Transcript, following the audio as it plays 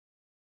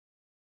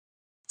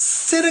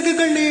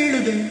சிறகுகள்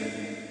நீளுதே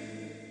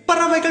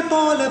பறவைகள்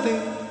போலவே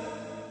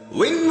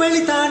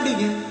விண்வெளி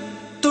தாண்டிய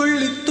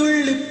துள்ளி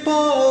துள்ளி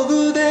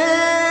போகுதே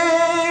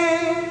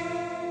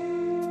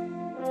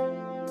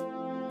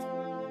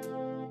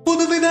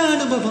புதுவித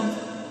அனுபவம்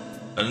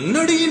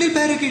நொடியினில்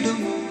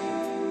பெருகிடும்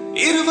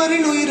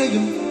இருவரின்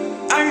உயிரையும்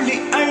அள்ளி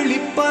அள்ளி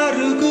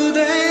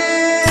பருகுதே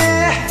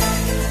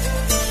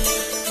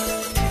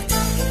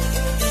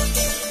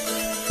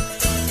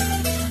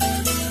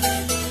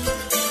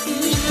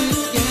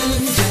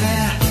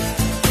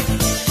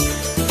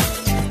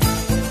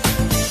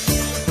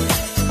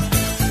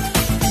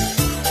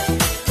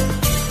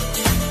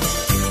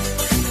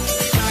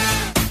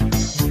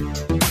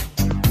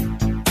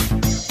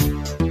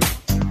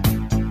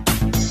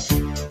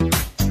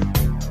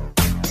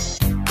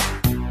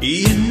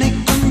என்னை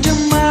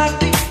கொஞ்சம்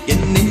மாற்றி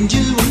என்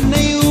நெஞ்சில்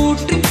உன்னை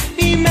ஊற்றி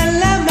நீ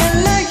மெல்ல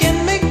மெல்ல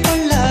என்னை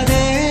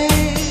கொள்ளாதே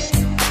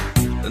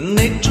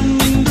நேற்றும்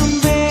இன்றும்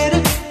வேறு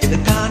இது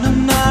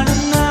காணும்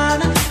நானும்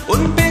நானும்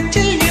உன்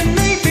பேச்சில்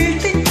என்னை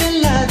வீழ்த்தி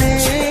செல்லாதே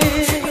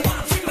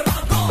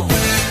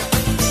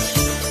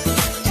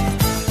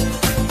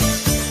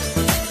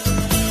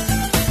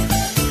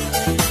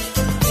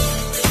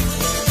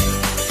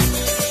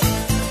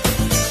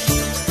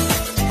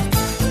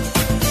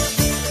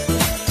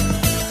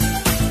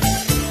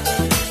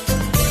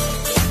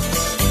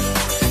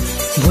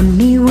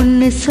ஒன்னே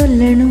ஒன்னு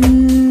சொல்லணும்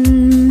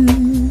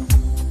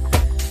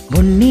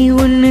ஒன்னே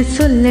ஒன்னு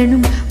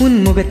சொல்லணும் உன்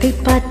முகத்தை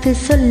பார்த்து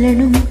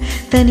சொல்லணும்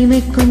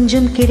தனிமை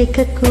கொஞ்சம்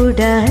கிடைக்க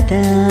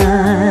கூடாதா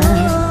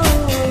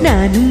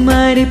நானும்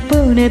மாறி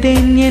போனதே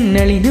என்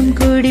நளினம்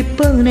கூடி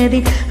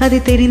போனதே அது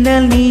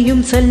தெரிந்தால்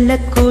நீயும்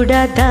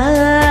சொல்லக்கூடாதா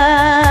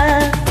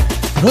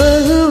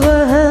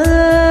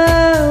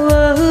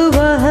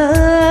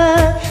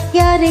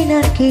யாரை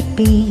நான்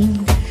கேட்பேன்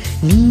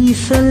நீ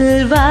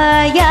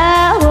சொல்வாயா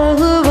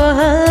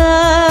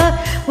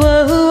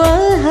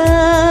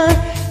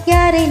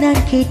யாரை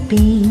நான்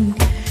கேட்பேன்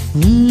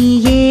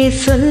நீயே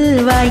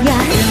சொல்வாயா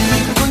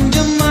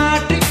கொஞ்சம்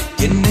மாற்றி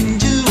என்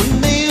நெஞ்சில்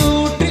உன்னை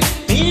ஊற்றி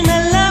நீ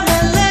மெல்ல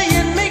மெல்ல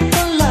என்னை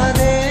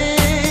கொள்ளாதே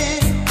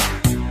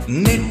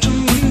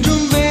நேற்றும்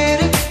இன்றும்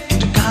வேறு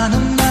இன்று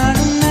காணும்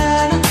நானும்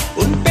நானும்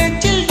உன்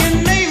பேச்சில்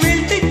என்னை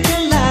வீழ்த்தி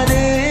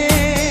கொள்ளாதே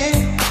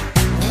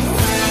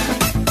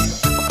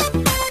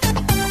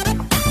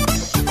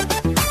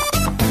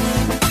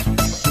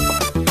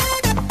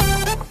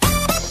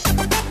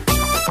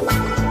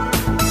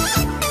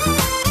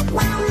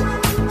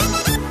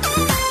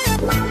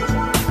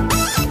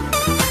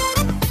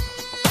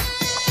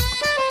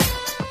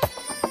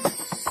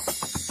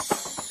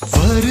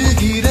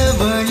வருகிற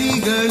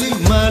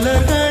வழிகளில்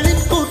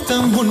மலர்களின்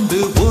கூட்டம் உண்டு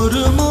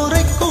ஒரு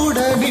முறை கூட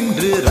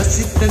நின்று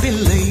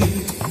ரசித்ததில்லை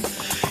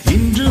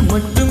இன்று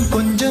மட்டும்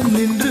கொஞ்சம்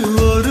நின்று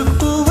ஒரு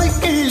பூவை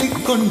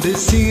கிள்ளிக் கொண்டு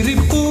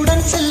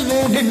சிரிப்புடன்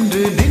செல்வேன்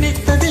என்று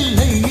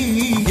நினைத்ததில்லை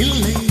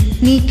இல்லை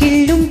நீ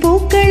கிள்ளும்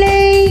பூக்களை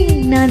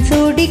நான்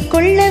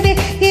சூடிக்கொள்ளவே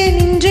என்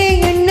இன்றே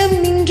எண்ணம்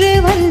நின்று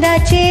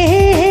வந்தாச்சே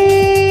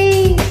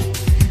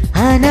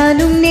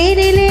ஆனாலும்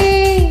நேரிலே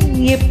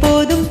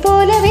எப்போதும்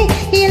போலவே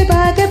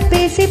இயல்பாக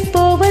பேசி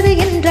போவது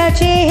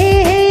என்றாச்சே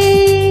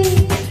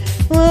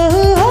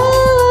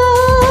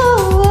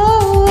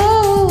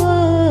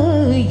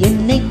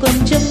என்னை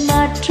கொஞ்சம்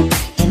மாற்று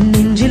என்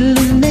நெஞ்சில்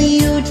உன்னை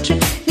ஊற்று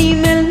நீ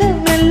மெல்ல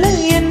மெல்ல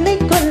என்னை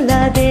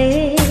கொள்ளாதே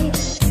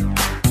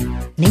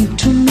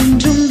நேற்றும்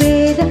இன்றும்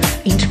வேறு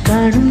இன்று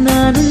காணும்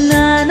நானும்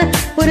நானா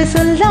ஒரு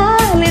சொல்லால்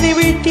என்னை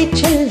வீழ்த்தி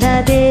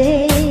செல்லாதே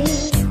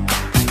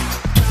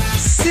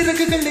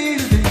சிறகுகள்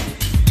நீளுதே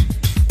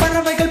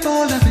பறவைகள்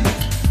போலவே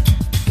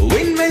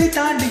விண்வெளி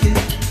தாண்டிய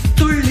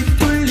துள்ளி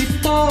துள்ளி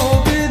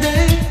போகுதே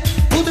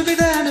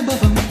புதுவித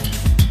அனுபவம்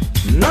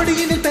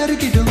நொடியினில்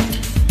பெருகிடும்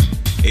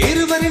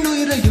இருவரின்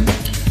உயிரையும்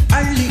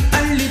அள்ளி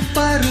அள்ளி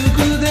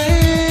பருகுதே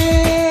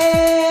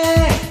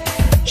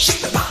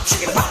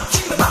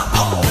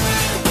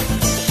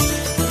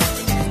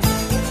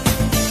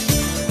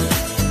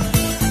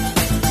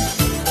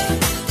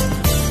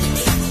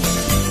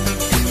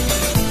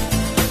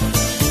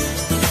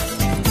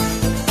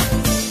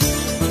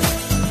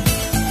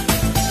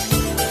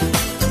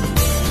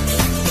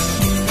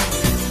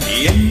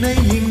என்னை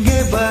இங்கே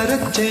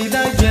வரச்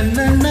செய்தாய்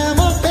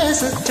என்னென்னமோ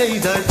பேசச்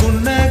செய்தாய்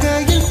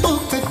புன்னகையில்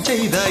பூக்கச்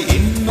செய்தாய்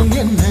இன்னும்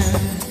என்ன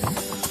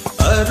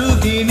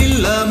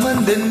அருகினில்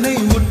அமர்ந்தென்னை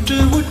உற்று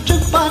உற்று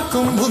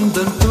பார்க்கும்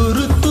உந்தன்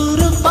துரு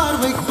துரு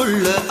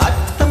பார்வைக்குள்ள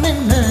அர்த்தம்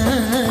என்ன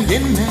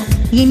என்ன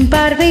என்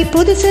பார்வை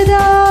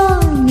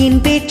புதுசுதான் என்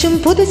பேச்சும்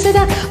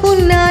புதுசுதான்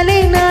உன்னாலே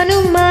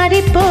நானும்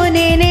மாறி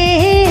போனேனே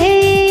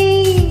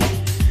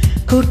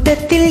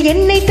கூட்டத்தில்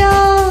என்னை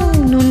தான்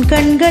உன்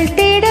கண்கள்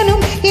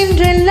தேடணும்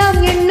என்றெல்லாம்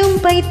எண்ணும்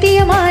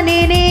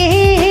பைத்தியமானேனே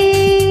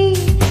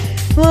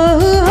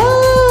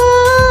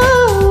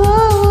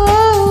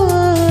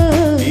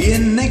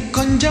என்னை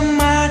கொஞ்சம்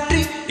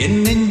மாற்றி என்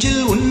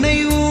நெஞ்சில் உன்னை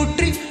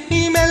ஊற்றி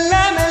நீ மெல்ல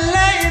மெல்ல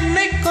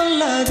என்னை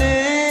கொள்ளாதே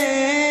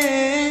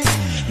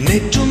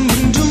நேற்றும்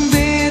இன்றும்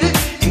வேறு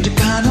இன்று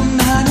காணும்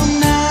நானும்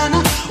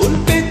நானா உன்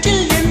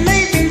பேச்சில் என்னை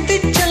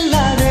வீழ்த்திச்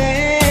செல்லாதே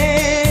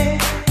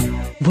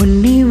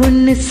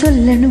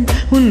சொல்லணும்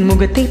உன்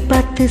முகத்தை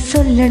பார்த்து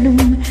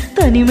சொல்லணும்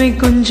தனிமை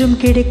கொஞ்சம்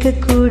கிடைக்க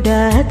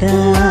கூடாதா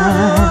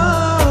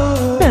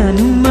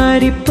நானும்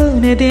மாறி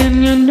போனதே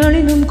என்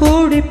நொழினும்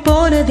கூடி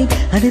போனதே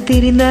அது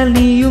தெரிந்தால்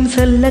நீயும்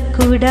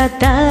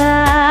சொல்லக்கூடாதா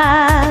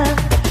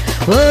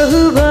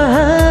ஓஹுவா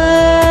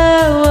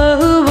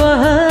ஓஹுவா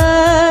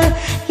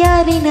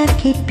யாரை நான்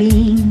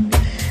கேட்பேன்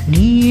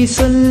நீ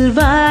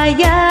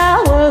சொல்வாயா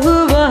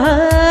ஓஹுவா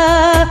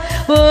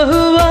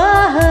ஓஹுவா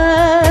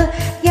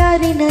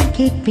யாரை நான்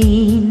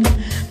கேட்பேன்